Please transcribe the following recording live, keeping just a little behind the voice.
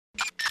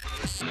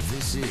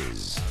This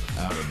is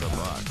Out of the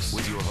Box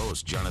with your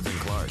host, Jonathan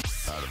Clark.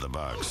 Out of the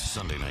Box,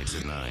 Sunday nights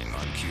at 9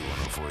 on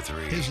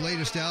Q1043. His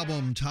latest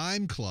album,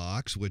 Time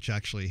Clocks, which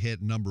actually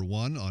hit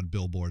 #1 on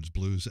Billboard's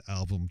Blues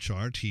album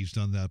chart. He's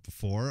done that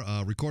before.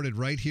 Recorded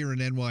right here in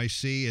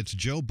NYC. It's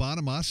Joe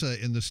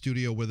Bonamassa in the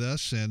studio with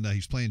us, and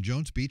he's playing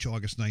Jones Beach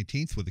August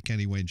 19th with the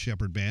Kenny Wayne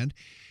Shepherd Band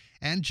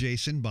and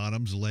Jason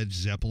Bonham's Led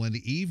Zeppelin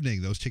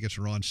Evening. Those tickets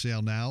are on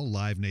sale now,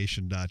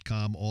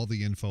 livenation.com. All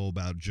the info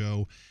about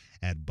Joe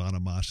at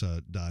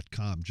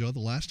bonamassa.com. Joe, the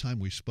last time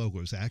we spoke, it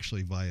was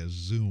actually via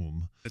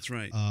Zoom. That's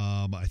right.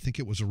 I think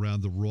it was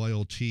around the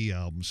Royalty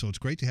album. So it's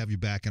great to have you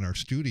back in our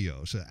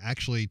studios,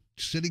 actually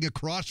sitting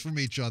across from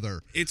each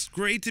other. It's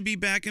great to be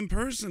back in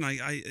person.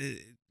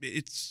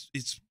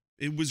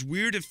 It was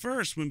weird at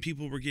first when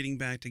people were getting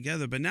back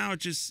together, but now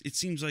it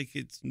seems like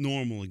it's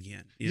normal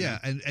again. You know?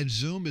 And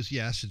Zoom is,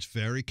 yes, it's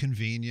very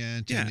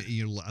convenient, and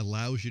it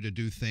allows you to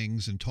do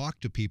things and talk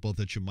to people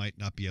that you might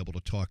not be able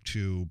to talk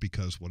to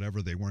because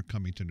whatever, they weren't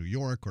coming to New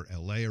York or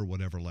LA or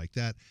whatever like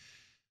that.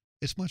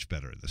 It's much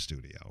better in the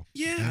studio.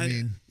 Yeah,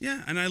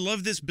 and I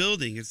love this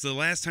building. It's the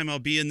last time I'll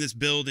be in this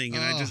building,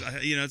 and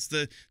it's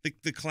the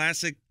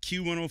classic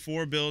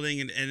Q104 building,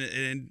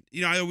 and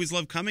I always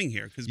love coming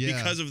here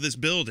because of this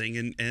building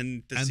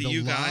and to see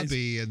you guys.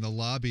 And the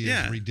lobby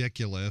is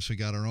ridiculous. We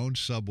got our own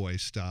subway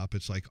stop.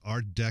 It's like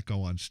Art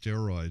Deco on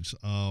steroids.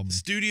 The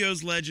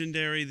studio's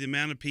legendary. The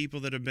amount of people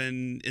that have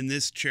been in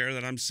this chair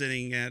that I'm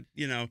sitting at,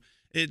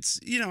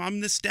 I'm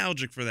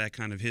nostalgic for that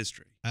kind of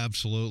history.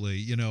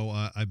 Absolutely.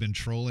 I've been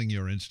trolling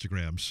your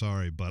Instagram,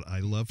 sorry, but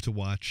I love to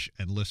watch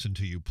and listen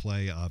to you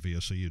play,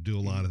 obviously. You do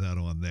a lot of that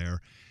on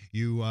there.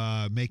 You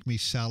make me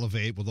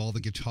salivate with all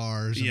the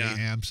guitars and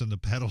the amps and the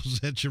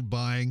pedals that you're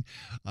buying.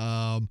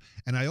 And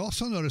I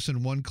also noticed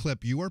in one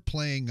clip, you are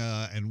playing,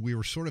 and we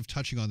were sort of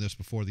touching on this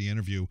before the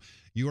interview,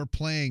 you are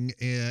playing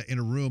in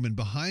a room, and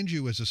behind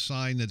you is a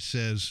sign that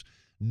says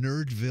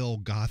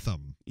Nerdville,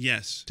 Gotham.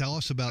 Yes. Tell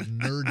us about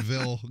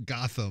Nerdville,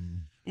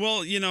 Gotham.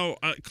 Well,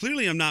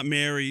 clearly I'm not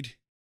married.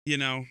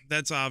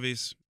 That's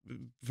obvious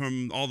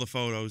from all the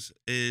photos.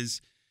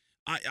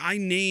 I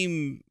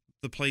name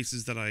the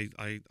places that I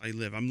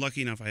live. I'm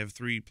lucky enough I have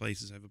 3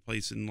 places. I have a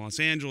place in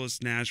Los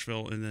Angeles,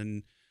 Nashville, and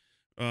then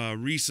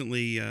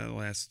recently, the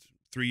last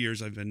 3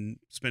 years, I've been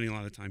spending a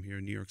lot of time here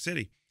in New York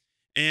City.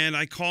 And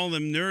I call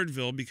them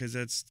Nerdville because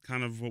that's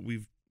kind of what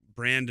we've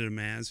branded them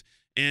as.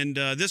 And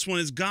this one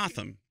is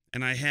Gotham.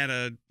 And I had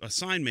a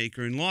sign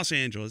maker in Los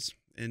Angeles,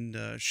 and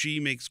she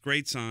makes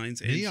great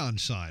signs. And neon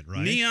sign,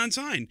 right? Neon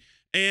sign.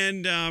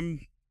 And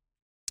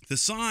the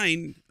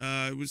sign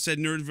said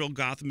Nerdville,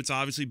 Gotham. It's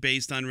obviously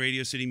based on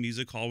Radio City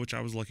Music Hall, which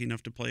I was lucky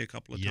enough to play a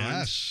couple of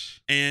times.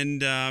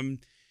 And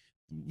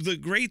the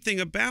great thing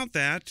about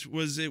that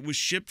was it was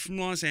shipped from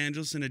Los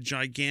Angeles in a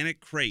gigantic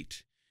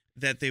crate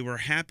that they were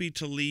happy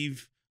to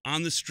leave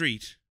on the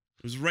street.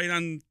 It was right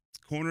on the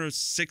corner of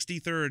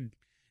 63rd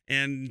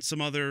and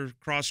some other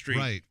cross street.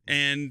 Right.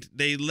 And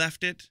they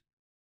left it.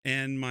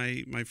 And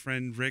my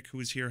friend Rick, who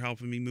was here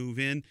helping me move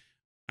in,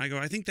 I go,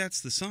 I think that's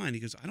the sign.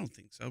 He goes, I don't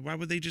think so. Why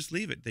would they just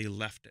leave it? They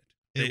left it.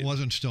 It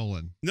wasn't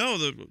stolen.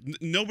 No,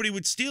 nobody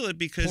would steal it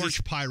because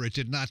Porch Pirate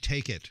did not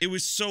take it. It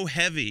was so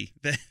heavy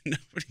that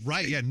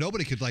nobody.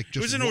 Nobody could just.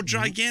 It was in a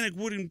gigantic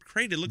wooden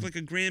crate. It looked like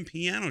a grand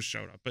piano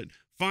showed up. But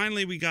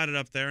finally, we got it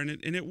up there, and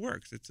it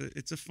works.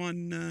 It's a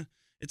fun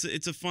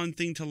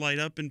thing to light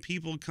up, and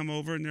people come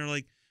over and they're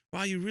like,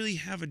 wow, you really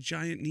have a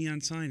giant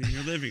neon sign in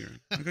your living room.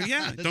 I go,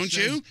 yeah, don't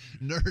you?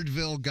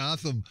 Nerdville,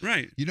 Gotham.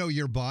 Right.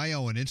 Your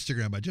bio on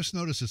Instagram, I just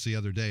noticed this the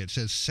other day. It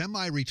says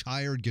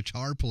semi-retired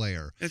guitar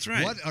player. That's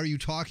right. What are you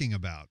talking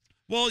about?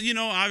 Well,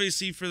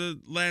 obviously for the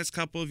last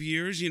couple of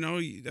years,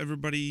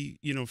 everybody,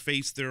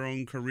 faced their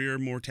own career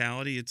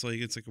mortality. It's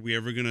like, are we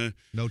ever going to...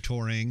 No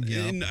touring.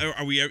 Yeah.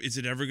 Is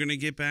it ever going to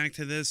get back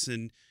to this?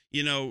 And,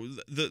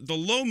 the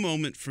low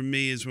moment for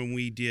me is when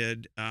we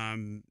did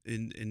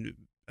in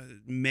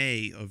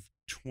May of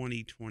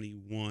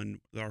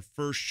 2021, our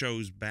first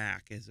shows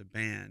back as a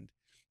band,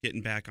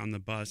 getting back on the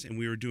bus, and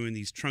we were doing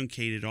these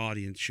truncated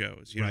audience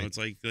shows. It's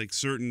like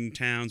certain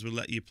towns would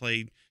let you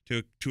play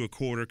to a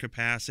quarter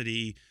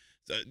capacity.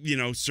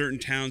 Certain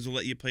towns will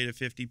let you play to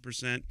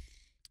 50%.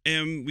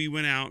 And we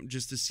went out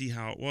just to see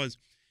how it was.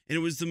 And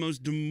it was the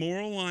most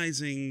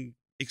demoralizing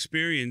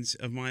experience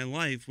of my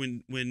life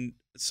when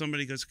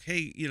somebody goes,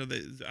 hey,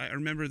 I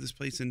remember this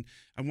place in,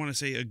 I want to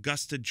say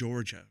Augusta,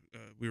 Georgia.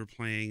 We were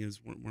playing as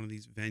one of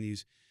these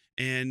venues,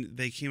 and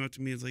they came up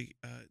to me and was like,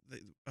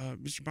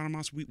 Mr.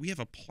 Bonamassa, we have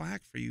a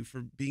plaque for you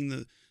for being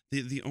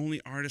the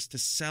only artist to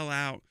sell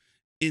out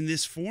in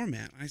this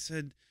format. I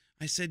said,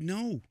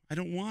 no, I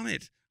don't want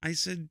it. I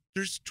said,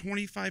 there's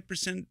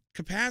 25%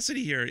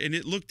 capacity here, and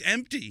it looked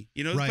empty.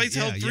 The place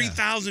held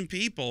 3,000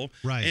 people,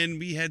 and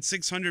we had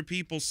 600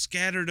 people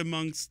scattered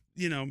amongst,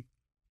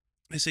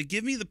 I said,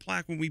 give me the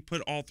plaque when we put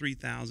all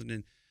 3,000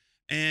 in.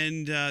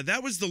 And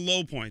that was the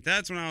low point.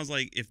 That's when I was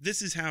like, if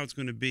this is how it's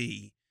going to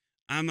be,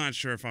 I'm not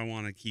sure if I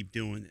want to keep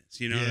doing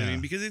this. You know what I mean?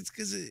 Because it's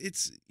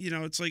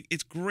like,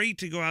 it's great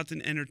to go out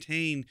and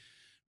entertain,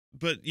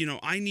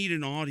 I need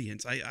an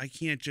audience. I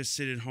can't just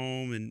sit at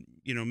home and,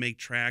 make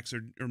tracks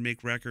or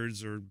make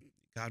records or,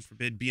 God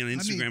forbid, be on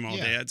Instagram all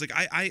day. It's like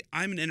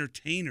I'm an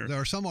entertainer. There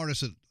are some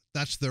artists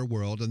that's their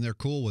world and they're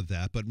cool with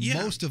that, but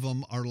most of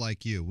them are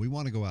like you. We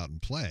want to go out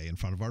and play in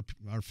front of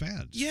our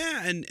fans.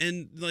 Yeah,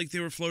 and like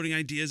they were floating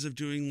ideas of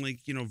doing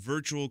like,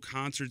 virtual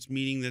concerts,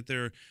 meaning that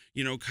they're,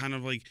 kind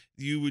of like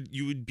you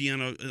would be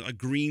on a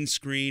green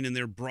screen and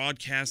they're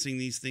broadcasting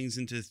these things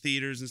into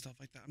theaters and stuff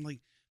like that. I'm like,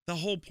 the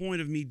whole point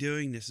of me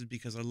doing this is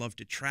because I love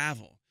to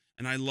travel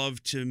and I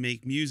love to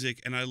make music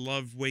and I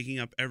love waking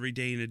up every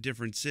day in a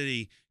different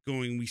city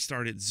going, we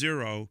start at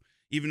zero.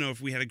 Even though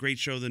if we had a great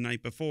show the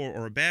night before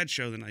or a bad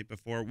show the night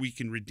before, we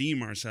can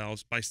redeem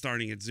ourselves by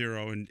starting at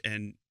zero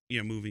and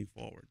moving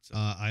forward. So.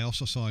 I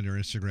also saw on your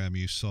Instagram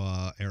you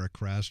saw Eric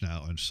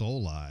Krasnow and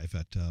Soul Live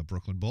at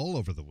Brooklyn Bowl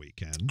over the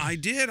weekend. I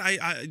did.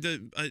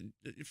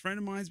 A friend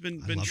of mine's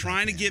been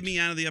trying to get me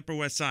out of the Upper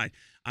West Side.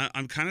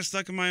 I'm kind of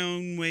stuck in my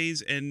own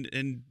ways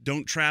and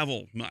don't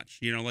travel much.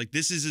 Like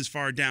this is as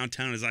far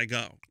downtown as I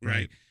go,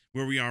 right?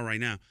 Where we are right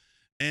now.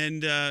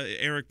 And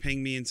Eric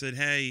pinged me and said,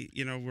 hey,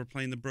 we're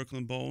playing the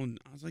Brooklyn Bowl. And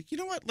I was like, you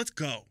know what? Let's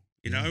go.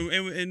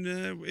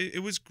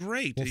 It was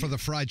great. Well, for the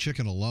fried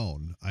chicken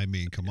alone, I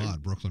mean, come on,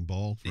 Brooklyn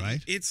Bowl, right?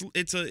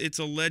 It's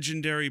a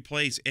legendary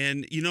place.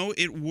 And,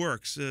 it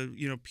works.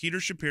 Peter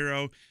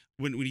Shapiro,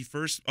 when he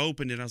first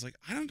opened it, I was like,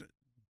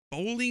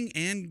 bowling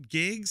and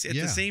gigs at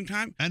the same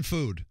time? And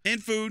food.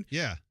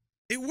 Yeah.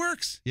 It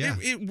works. Yeah,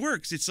 it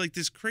works. It's like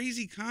this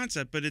crazy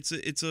concept, but it's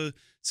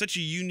such a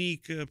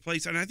unique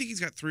place, and I think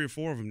he's got 3 or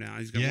 4 of them now.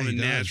 He's got one in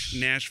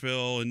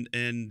Nashville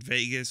and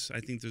Vegas.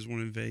 I think there's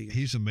one in Vegas.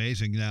 He's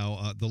amazing.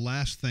 Now, the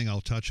last thing I'll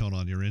touch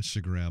on your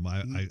Instagram,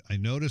 I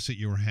noticed that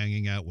you were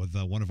hanging out with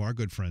one of our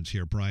good friends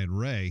here, Brian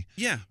Ray.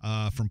 Yeah.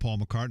 From Paul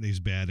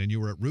McCartney's band, and you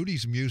were at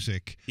Rudy's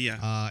Music.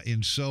 Yeah.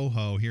 In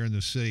Soho here in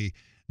the city.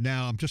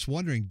 Now, I'm just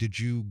wondering, did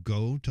you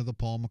go to the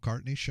Paul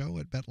McCartney show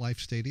at MetLife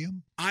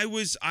Stadium?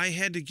 I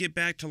had to get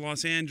back to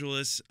Los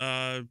Angeles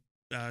to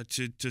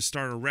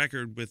start a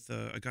record with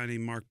a guy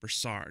named Mark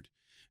Broussard.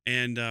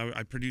 And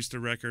I produced a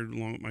record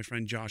along with my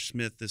friend Josh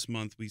Smith this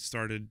month. We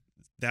started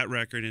that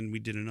record and we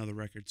did another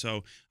record.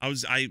 So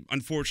I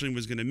unfortunately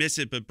was going to miss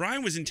it, but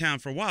Brian was in town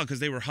for a while because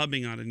they were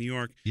hubbing out of New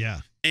York.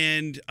 Yeah.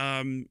 And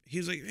he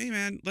was like, hey,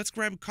 man, let's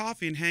grab a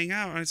coffee and hang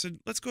out. And I said,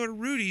 let's go to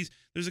Rudy's.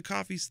 There's a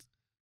coffee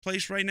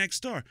place right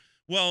next door.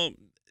 Well,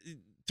 it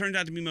turned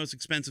out to be the most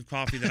expensive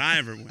coffee that I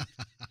ever went.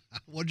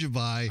 What'd you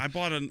buy? I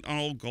bought an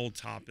old Gold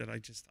Top that I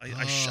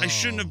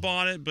shouldn't have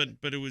bought it, but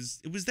it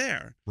was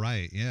there.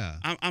 Right. Yeah.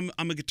 I'm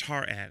a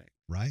guitar addict.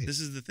 Right. This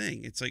is the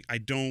thing. It's like I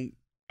don't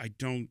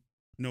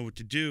know what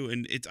to do,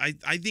 and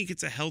I think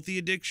it's a healthy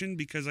addiction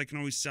because I can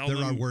always sell them.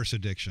 There are worse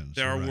addictions.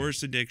 There are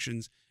worse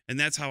addictions, and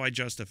that's how I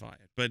justify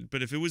it.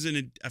 But if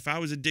I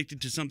was addicted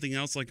to something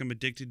else, like I'm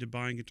addicted to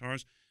buying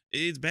guitars,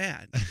 it's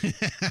bad,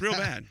 real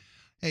bad.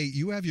 Hey,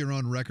 you have your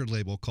own record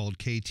label called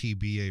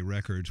KTBA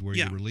Records where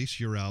you release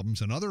your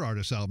albums and other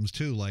artists' albums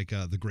too, like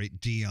the great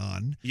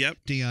Dion. Yep.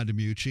 Dion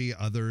DiMucci,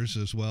 others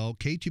as well.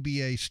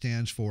 KTBA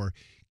stands for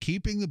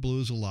Keeping the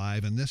Blues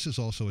Alive, and this is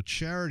also a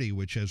charity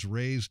which has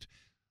raised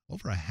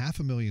over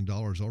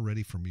 $500,000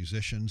 already for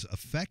musicians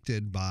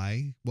affected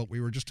by what we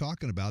were just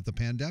talking about, the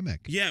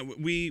pandemic. Yeah,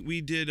 we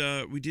did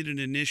an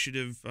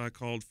initiative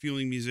called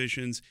Fueling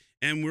Musicians,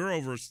 and we're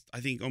over,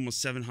 I think,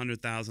 almost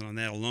 $700,000 on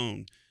that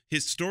alone.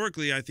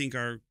 Historically, I think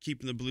our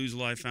Keeping the Blues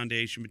Alive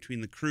Foundation,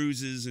 between the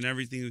cruises and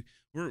everything,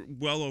 we're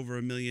well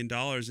over $1 million,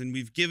 and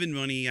we've given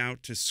money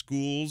out to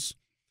schools,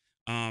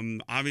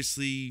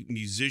 obviously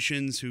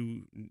musicians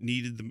who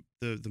needed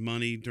the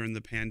money during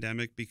the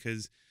pandemic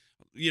because,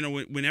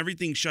 when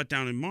everything shut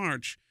down in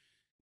March,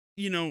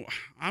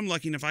 I'm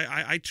lucky enough.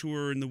 I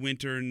tour in the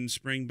winter and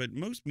spring, but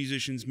most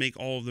musicians make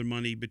all of their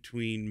money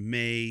between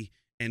May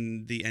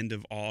and the end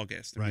of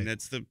August. I mean,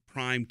 that's the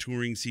prime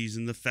touring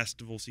season, the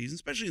festival season,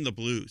 especially in the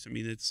blues. I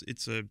mean,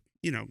 it's a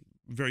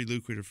very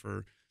lucrative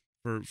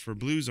for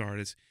blues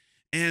artists,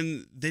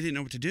 and they didn't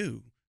know what to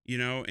do.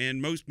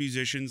 And most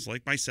musicians,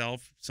 like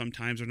myself,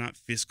 sometimes are not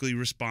fiscally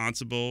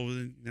responsible.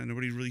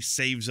 Nobody really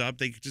saves up.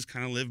 They just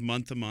kind of live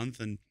month to month,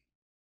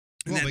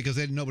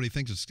 because nobody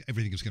thinks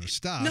everything is going to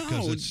stop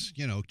because it's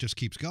it just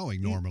keeps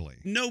going normally.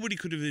 Nobody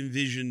could have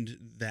envisioned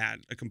that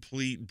a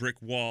complete brick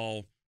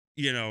wall.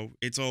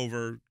 It's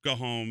over. Go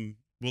home.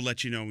 We'll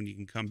let you know when you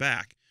can come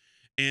back.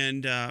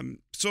 And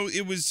so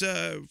it was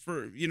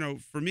for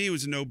me, it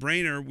was a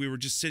no-brainer. We were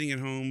just sitting at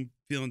home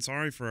feeling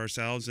sorry for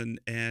ourselves, and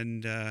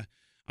I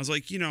was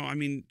like,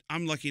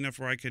 I'm lucky enough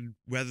where I could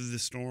weather the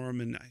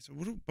storm. And I said,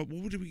 what are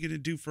we going to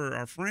do for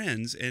our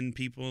friends and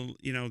people,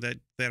 that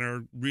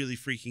are really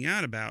freaking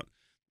out about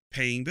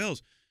paying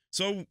bills?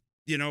 So,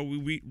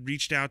 we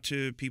reached out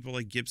to people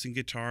like Gibson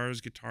Guitars,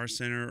 Guitar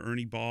Center,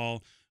 Ernie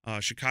Ball,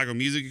 Chicago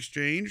Music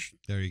Exchange.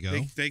 There you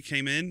go. They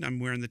came in. I'm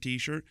wearing the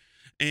T-shirt.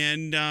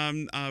 And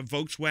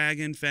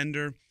Volkswagen,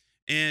 Fender.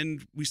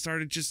 And we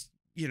started just,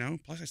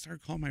 plus I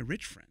started calling my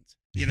rich friends.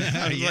 I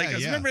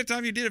was remember the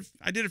time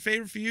I did a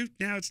favor for you?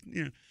 Now it's,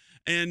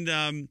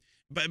 and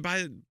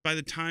by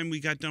the time we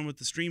got done with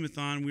the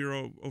Streamathon, we were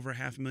over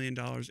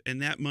 $500,000,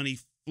 and that money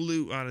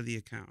flew out of the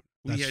account.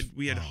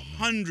 We had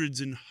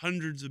hundreds and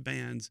hundreds of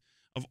bands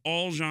of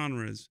all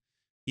genres,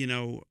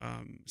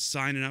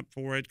 signing up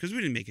for it, because we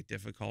didn't make it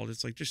difficult.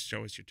 It's like, just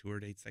show us your tour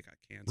dates that got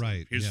canceled.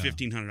 Right. Here's a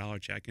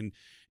 $1,500 check, and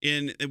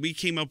we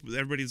came up with,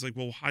 everybody's like,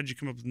 well, how'd you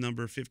come up with the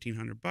number of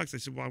 $1,500? I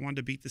said, well, I wanted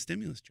to beat the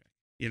stimulus check.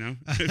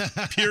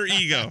 Pure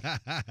ego.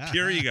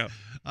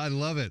 I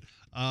love it.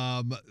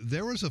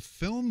 There was a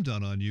film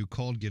done on you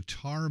called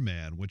Guitar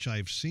Man, which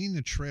I've seen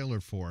the trailer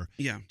for.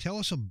 Yeah. Tell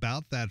us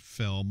about that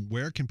film.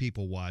 Where can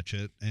people watch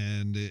it?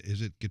 And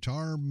is it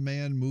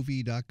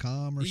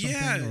guitarmanmovie.com or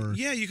something?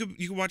 Yeah. You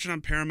could watch it on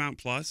Paramount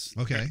Plus.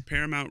 Okay.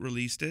 Paramount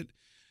released it,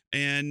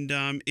 and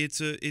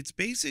it's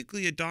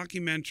basically a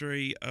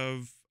documentary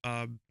of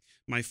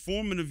my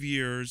formative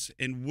years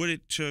and what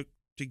it took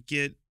to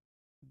get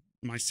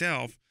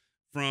myself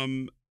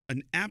from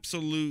an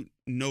absolute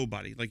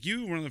nobody. Like,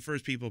 you were one of the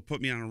first people to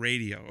put me on a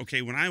radio,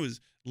 okay, when I was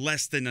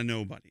less than a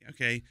nobody,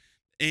 okay?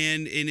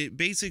 And it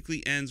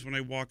basically ends when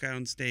I walk out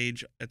on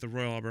stage at the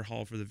Royal Albert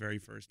Hall for the very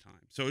first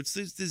time. So it's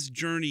this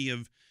journey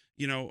of,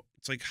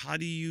 it's like, how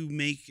do you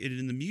make it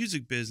in the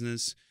music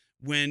business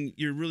when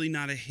you're really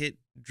not a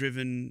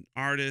hit-driven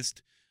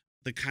artist?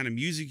 The kind of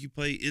music you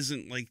play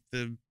isn't like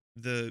the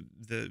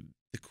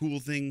cool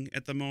thing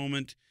at the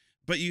moment.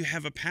 But you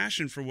have a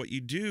passion for what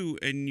you do,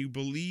 and you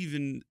believe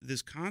in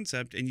this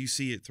concept, and you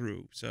see it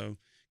through. So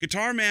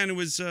Guitar Man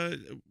was,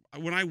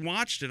 when I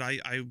watched it, I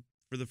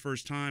for the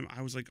first time,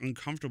 I was like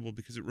uncomfortable,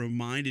 because it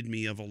reminded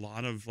me of a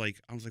lot of, like,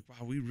 I was like,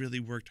 wow, we really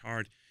worked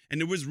hard. And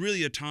there was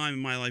really a time in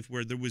my life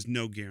where there was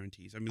no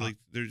guarantees. I mean, like,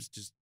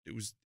 it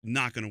was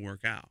not going to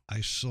work out. I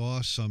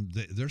saw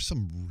there's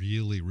some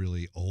really,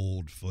 really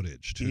old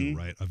footage too,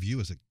 right? Of you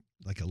as a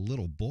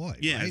little boy,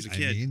 yeah, right? as a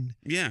kid.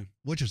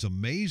 Which is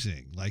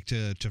amazing. Like,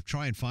 to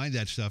try and find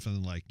that stuff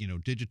and, like,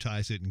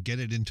 digitize it and get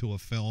it into a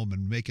film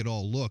and make it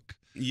all look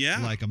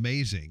like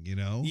amazing,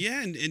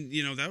 Yeah, and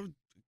that would,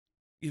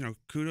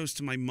 kudos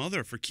to my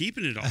mother for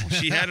keeping it all.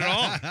 She had it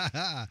all.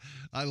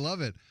 I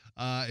love it.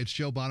 It's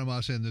Joe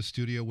Bonamassa in the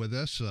studio with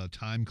us.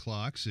 Time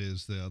Clocks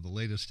is the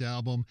latest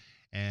album.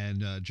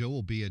 And Joe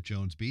will be at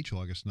Jones Beach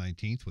August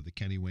 19th with the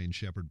Kenny Wayne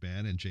Shepherd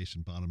Band and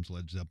Jason Bonham's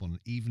Led Zeppelin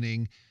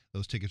Evening.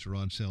 Those tickets are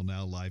on sale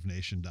now,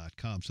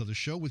 livenation.com. So the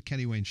show with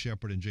Kenny Wayne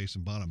Shepherd and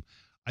Jason Bonham,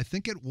 I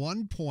think at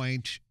one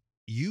point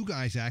you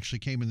guys actually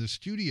came in the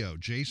studio,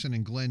 Jason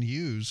and Glenn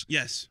Hughes.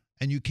 Yes.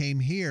 And you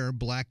came here,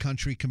 Black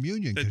Country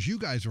Communion, because you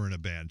guys were in a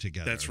band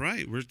together. That's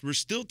right. We're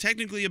still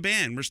technically a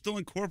band. We're still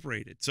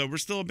incorporated. So we're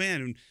still a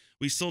band. And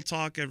we still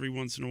talk every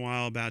once in a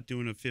while about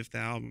doing a fifth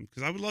album,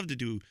 because I would love to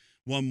do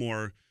one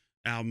more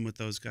album with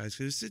those guys,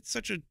 because it's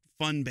such a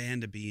fun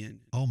band to be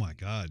in. Oh my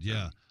God,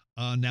 yeah.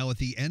 Now at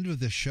the end of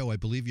this show, I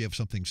believe you have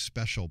something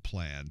special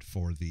planned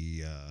for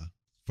the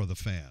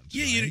fans.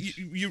 Yeah,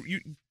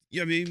 right?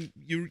 I mean,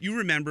 you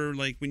remember,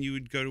 like, when you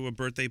would go to a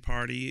birthday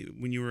party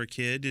when you were a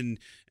kid, and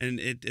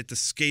at the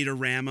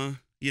Skaterama.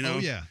 Oh,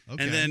 yeah.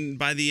 Okay. And then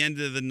by the end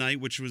of the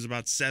night, which was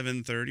about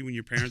 7:30, when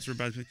your parents were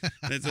about to,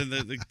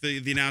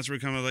 the announcer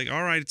would come out like,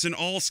 all right, it's an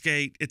all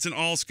skate.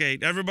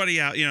 Everybody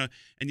out,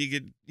 and you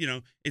get,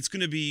 it's going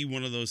to be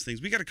one of those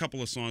things. We got a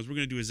couple of songs. We're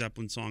going to do a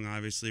Zeppelin song,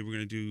 obviously. We're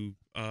going to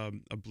do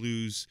a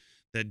blues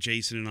that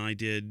Jason and I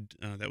did.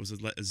 That was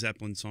a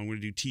Zeppelin song. We're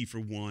going to do T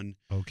for One.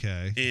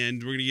 Okay.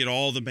 And we're going to get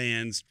all the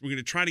bands. We're going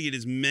to try to get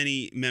as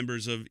many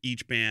members of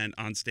each band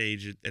on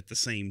stage at the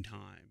same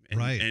time.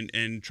 Right.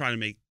 And try to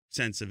make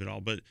sense of it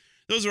all. But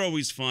those are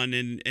always fun,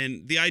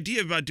 and the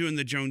idea about doing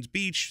the Jones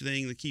Beach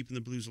thing, the keeping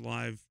the blues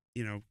alive,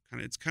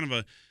 it's kind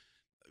of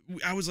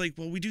I was like,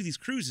 well, we do these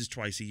cruises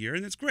twice a year,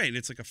 and that's great.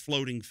 It's like a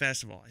floating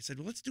festival. I said,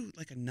 well, let's do it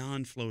like a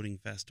non-floating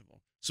festival.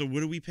 So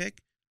what do we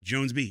pick?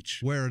 Jones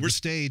Beach, where the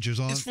stage is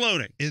on. It's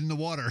floating in the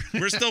water.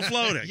 We're still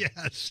floating.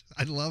 Yes,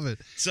 I love it.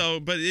 So,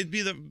 but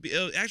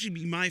it'll actually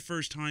be my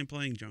first time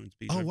playing Jones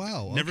Beach. Oh,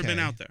 wow. Okay. Never been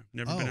out there.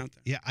 Been out there.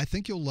 Yeah, I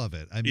think you'll love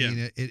it. I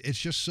mean, it's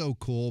just so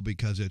cool,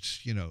 because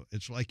it's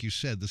it's like you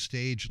said, the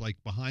stage, like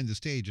behind the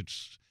stage,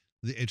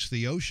 it's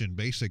the ocean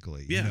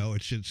basically. Yeah.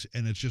 It's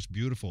just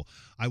beautiful.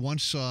 I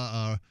once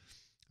saw.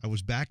 I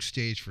was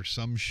backstage for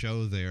some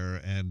show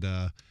there, and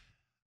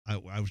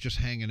I was just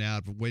hanging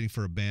out, waiting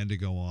for a band to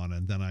go on,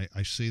 and then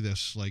I see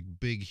this, like,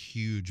 big,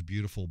 huge,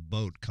 beautiful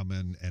boat come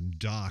in and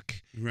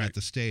dock at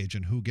the stage,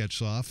 and who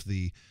gets off?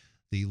 The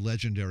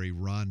legendary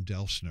Ron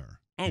Delsner.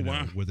 Oh,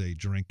 wow. With a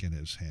drink in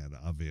his hand,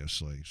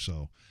 obviously.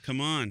 So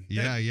come on.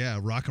 Yeah,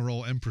 rock and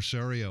roll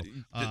impresario.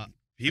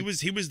 He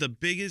was the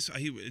biggest.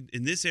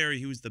 In this area,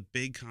 he was the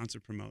big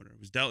concert promoter. It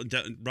was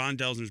Ron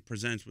Delsner's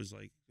Presents was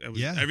like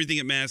everything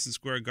at Madison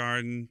Square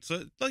Garden.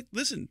 So, like,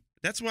 listen,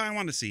 that's why I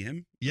want to see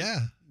him.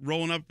 Yeah,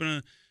 rolling up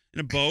in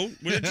a boat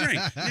with a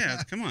drink.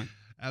 Yeah, come on.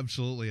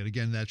 Absolutely. And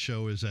again, that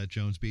show is at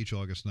Jones Beach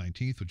August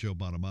 19th with Joe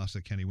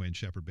Bonamassa, Kenny Wayne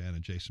Shepherd Band,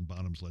 and Jason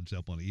Bonham's Led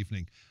Zeppelin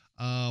Evening.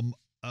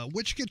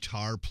 which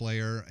guitar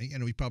player,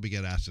 we probably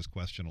get asked this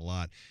question a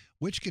lot,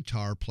 which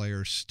guitar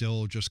player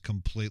still just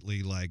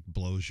completely like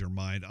blows your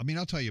mind? I mean,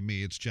 I'll tell you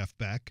me, it's Jeff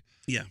Beck.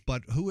 Yeah.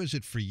 But who is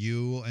it for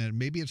you? And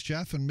maybe it's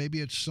Jeff and maybe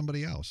it's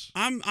somebody else.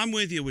 I'm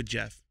with you with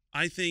Jeff.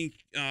 I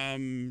think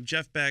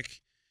Jeff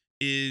Beck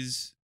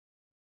is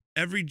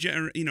every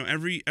decade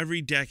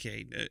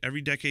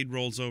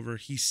rolls over,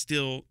 he's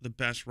still the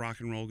best rock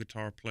and roll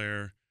guitar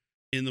player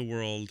in the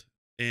world.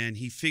 And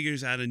he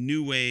figures out a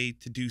new way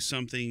to do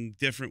something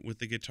different with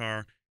the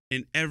guitar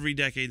in every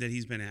decade that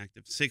he's been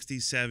active, 60s,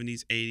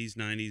 70s, 80s,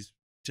 90s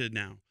to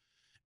now.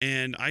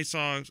 And I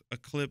saw a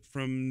clip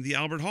from the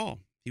Albert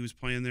Hall. He was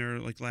playing there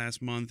like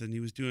last month, and he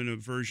was doing a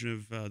version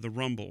of The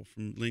Rumble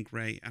from Link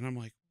Ray. And I'm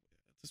like,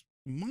 this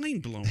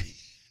mind-blowing.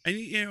 And,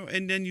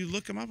 and then you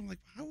look him up, I'm like,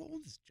 how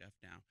old is Jeff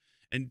now?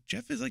 And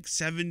Jeff is like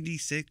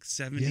 76,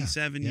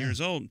 77 years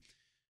old.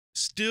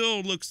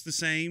 Still looks the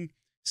same.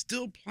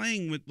 Still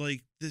playing with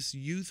like this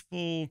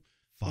youthful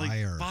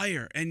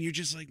fire. And you're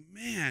just like,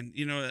 man,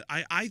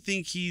 I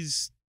think he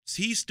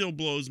still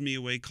blows me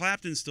away.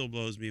 Clapton still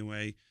blows me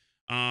away.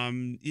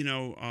 And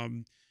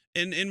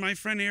my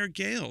friend Eric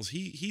Gales,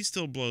 he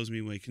still blows me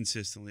away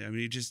consistently. I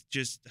mean,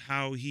 just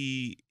how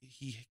he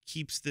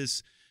keeps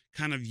this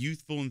kind of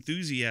youthful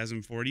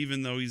enthusiasm for it,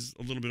 even though he's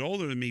a little bit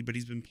older than me, but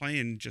he's been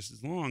playing just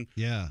as long.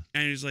 Yeah.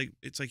 And it's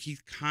like he's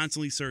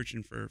constantly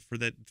searching for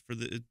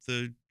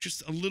the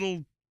just a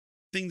little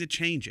thing to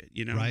change it,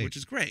 right. Which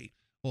is great.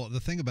 Well, the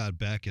thing about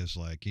Beck is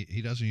like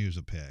he doesn't use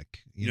a pick,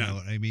 you know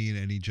what I mean?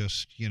 And he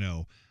just,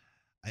 I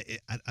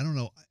don't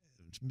know,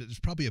 it's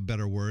probably a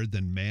better word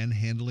than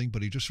manhandling,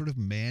 but he just sort of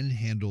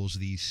manhandles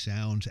these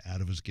sounds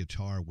out of his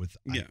guitar with,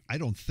 I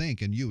don't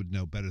think, and you would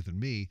know better than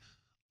me,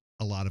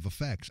 a lot of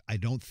effects. I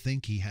don't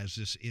think he has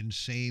this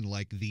insane,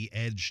 like the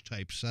Edge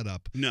type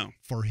setup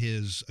for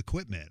his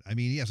equipment. I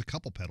mean, he has a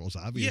couple pedals,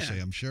 obviously,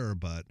 I'm sure,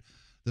 but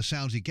the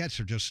sounds he gets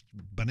are just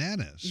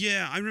bananas.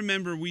 Yeah, I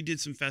remember we did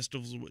some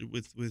festivals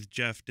with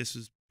Jeff. This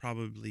was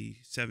probably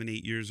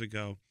 7-8 years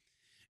ago,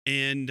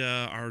 and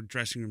our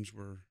dressing rooms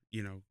were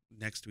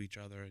next to each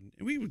other, and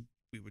we would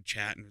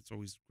chat, and it's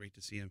always great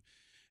to see him.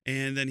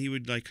 And then he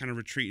would like kind of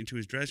retreat into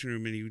his dressing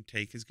room, and he would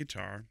take his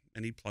guitar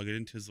and he'd plug it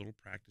into his little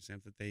practice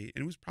amp and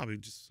it was probably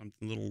just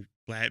something little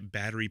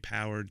battery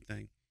powered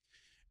thing.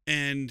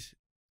 And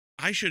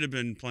I should have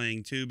been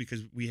playing too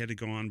because we had to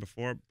go on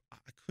before. I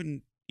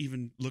couldn't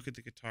even look at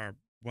the guitar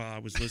while I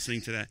was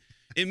listening to that.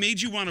 It made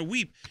you want to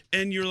weep,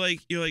 and you're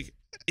like,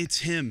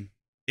 it's him.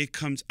 It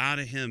comes out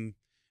of him,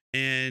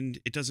 and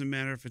it doesn't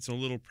matter if it's a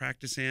little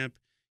practice amp.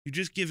 You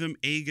just give him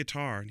a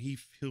guitar, and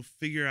he'll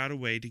figure out a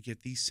way to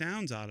get these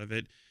sounds out of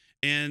it.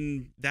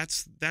 And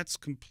that's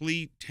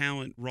complete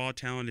talent, raw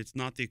talent. It's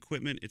not the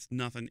equipment. It's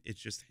nothing. It's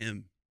just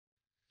him.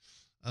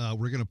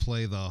 We're going to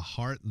play The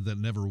Heart That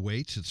Never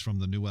Waits. It's from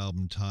the new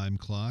album Time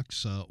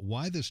Clocks.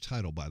 Why this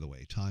title, by the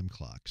way, Time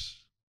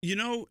Clocks?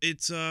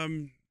 It's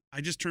I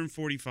just turned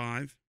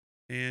 45,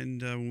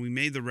 and when we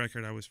made the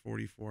record, I was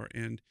 44.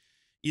 And,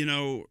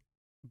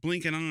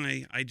 Blink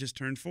and I just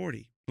turned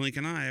 40. Blink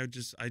and I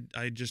just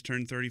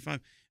turned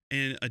 35.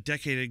 And a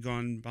decade had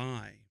gone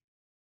by,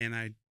 and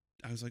I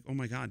was like, oh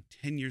my God,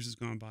 10 years has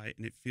gone by,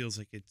 and it feels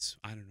like it's,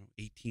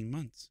 18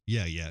 months.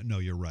 Yeah. No,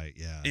 you're right.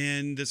 Yeah.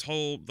 And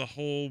the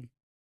whole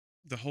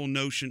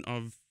notion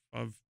of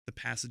the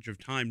passage of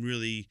time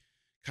really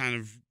kind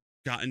of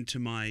got into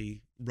my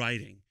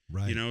writing.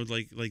 Right.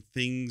 Like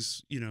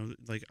things,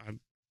 like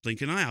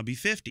Blink and I'll be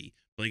 50.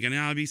 Blink and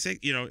I'll be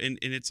 60. And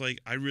it's like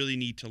I really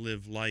need to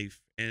live life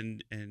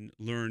and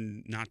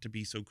learn not to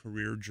be so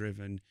career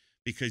driven,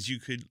 because you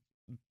could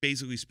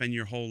basically spend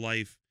your whole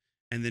life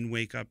and then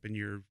wake up and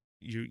you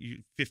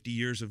 50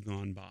 years have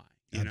gone by.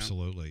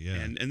 Absolutely, yeah.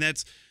 And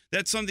that's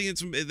something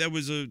that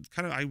was a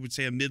kind of, I would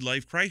say, a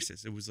midlife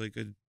crisis. It was like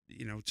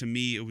to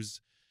me it was,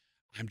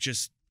 I'm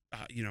just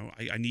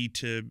I need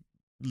to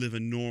live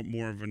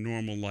more of a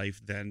normal life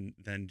than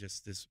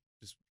just this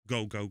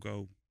go kind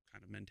of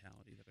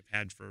mentality that I've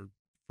had for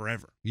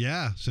forever.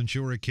 Yeah, since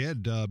you were a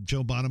kid.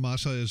 Joe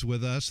Bonamassa is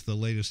with us. The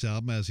latest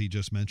album, as he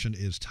just mentioned,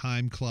 is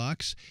Time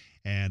Clocks.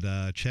 And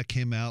check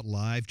him out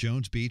live,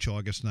 Jones Beach,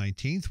 August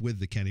 19th, with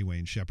the Kenny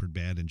Wayne Shepherd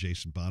Band and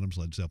Jason Bonham's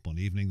Led Zeppelin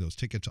Evening. Those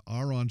tickets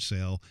are on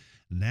sale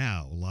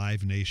now,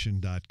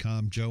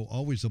 livenation.com. Joe,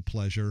 always a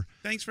pleasure.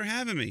 Thanks for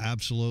having me.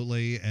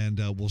 Absolutely. And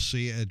we'll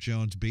see you at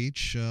Jones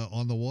Beach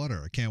on the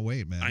water. I can't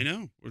wait, man. I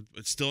know.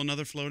 It's still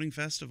another floating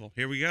festival.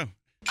 Here we go.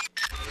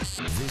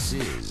 This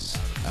is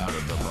Out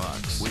of the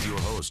Box with your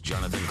host,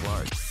 Jonathan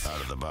Clark.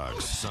 Out of the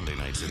Box, Sunday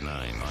nights at 9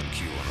 on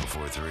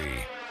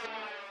Q1043.